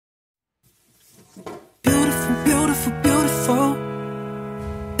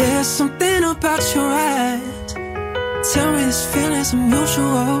there's something about your eyes. Tell me this feeling's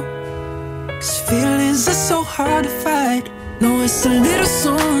unusual, 'cause feelings are so hard to fight. No, it's a little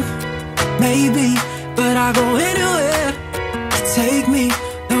soon, maybe, but I'll go anywhere to take me.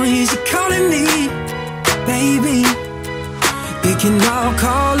 No, he's calling me, baby. We can all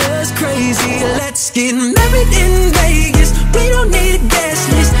call us crazy. Let's get married in Vegas. We don't need a guest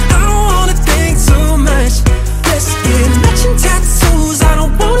list. I don't wanna think too much. Let's get matching tattoos. I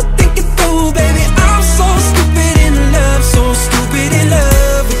don't wanna think it through, baby. I'm so stupid in love, so stupid in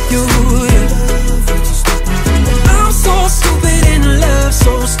love with you. I'm so stupid in love,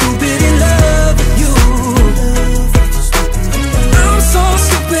 so stupid in love with you. I'm so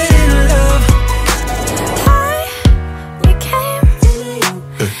stupid in love. Hi, you came.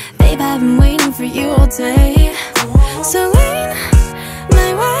 Babe, I've been waiting for you all day. So lean my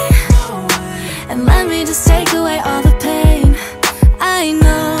way and let me just take away all the pain. I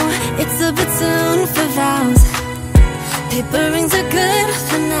know it's a bit soon for vows. Paper rings are good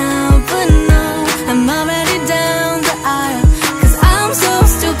for now, but no, I'm already down the aisle, 'cause I'm so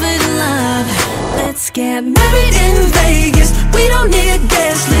stupid in love. Let's get married in Vegas. We don't need a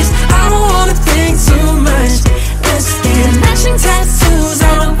guest list. I don't wanna think too much. Let's get matching tattoos.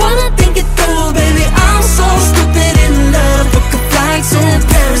 I don't wanna think it through, baby. I'm so stupid in love. Book a flight to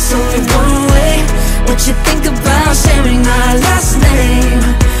Paris, only one way. What you think about sharing our last name?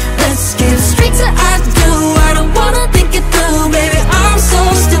 Let's get straight to I do. I don't wanna think it through, baby. I'm so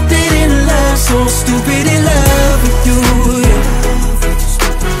stupid in love, so stupid in love with you.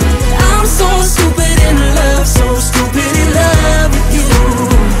 I'm so stupid in love, so stupid in love with you.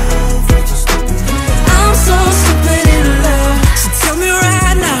 I'm so stupid in love. So tell me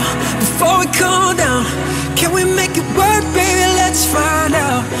right now, before we cool down, can we make it work, baby? Let's find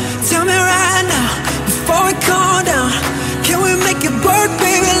out. Tell me right now, before we cool down, can we make it work,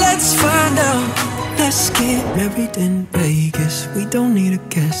 baby? Let's find out. Let's get married in Vegas. We don't need a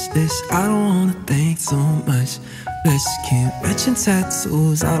guest list. I don't wanna think too much. Let's get matching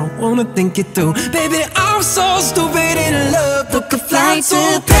tattoos. I don't wanna think it through, baby. I'm so stupid in love. Book a flight to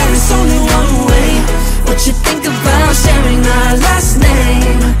Paris, only one way. What you think about sharing our last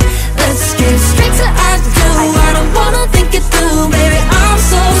name? Let's get straight